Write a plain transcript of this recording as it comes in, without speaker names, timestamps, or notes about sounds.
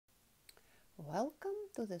Welcome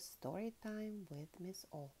to the story time with Miss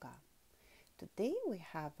Olga. Today we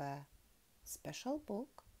have a special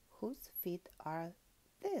book, Whose Feet Are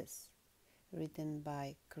This? Written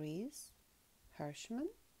by Chris Hirschman,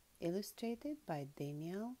 illustrated by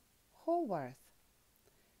Daniel Haworth.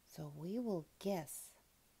 So we will guess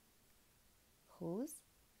whose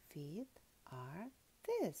feet are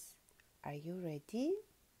this? Are you ready?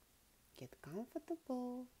 Get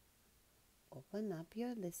comfortable. Open up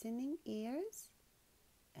your listening ears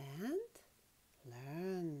and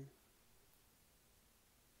learn.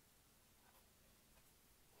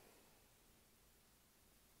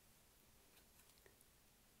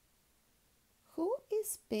 Who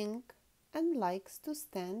is pink and likes to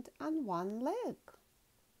stand on one leg?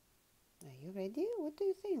 Are you ready? What do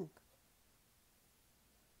you think?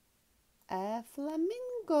 A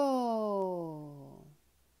flamingo.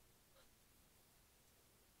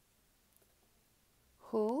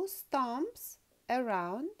 Who stomps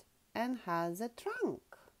around and has a trunk?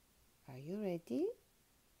 Are you ready?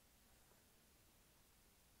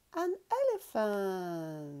 An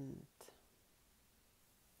elephant.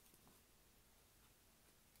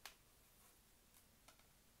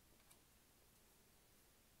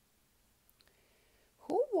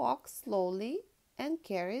 Who walks slowly and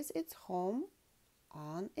carries its home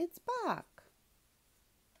on its back?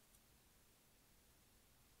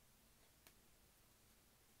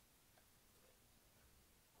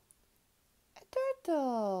 A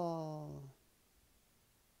turtle.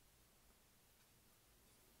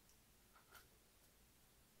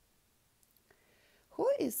 Who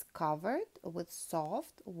is covered with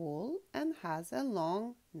soft wool and has a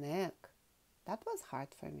long neck? That was hard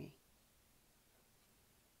for me.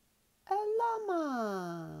 A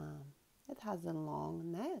llama. It has a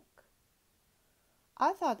long neck.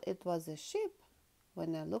 I thought it was a sheep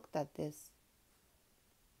when I looked at this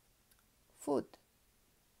foot,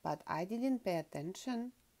 but I didn't pay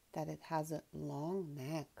attention that it has a long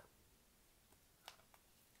neck.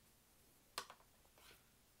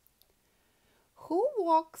 Who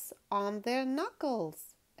walks on their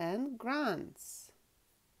knuckles and grunts?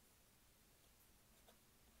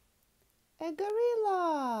 A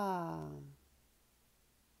gorilla.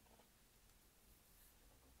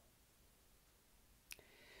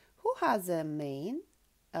 Who has a mane,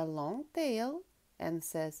 a long tail, and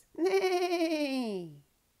says, "Neigh."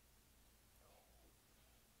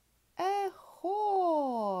 A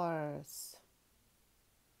horse.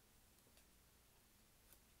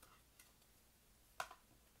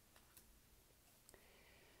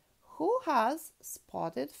 Who has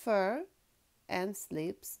spotted fur and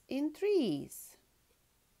sleeps in trees?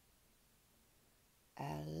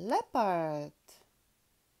 A leopard.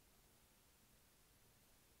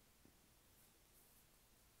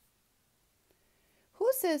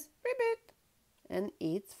 Who says ribbit and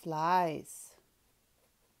eats flies?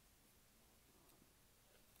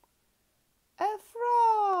 A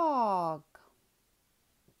frog.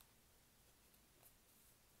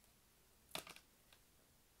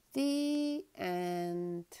 The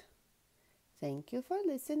end. Thank you for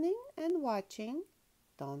listening and watching.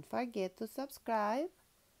 Don't forget to subscribe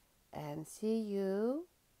and see you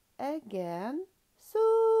again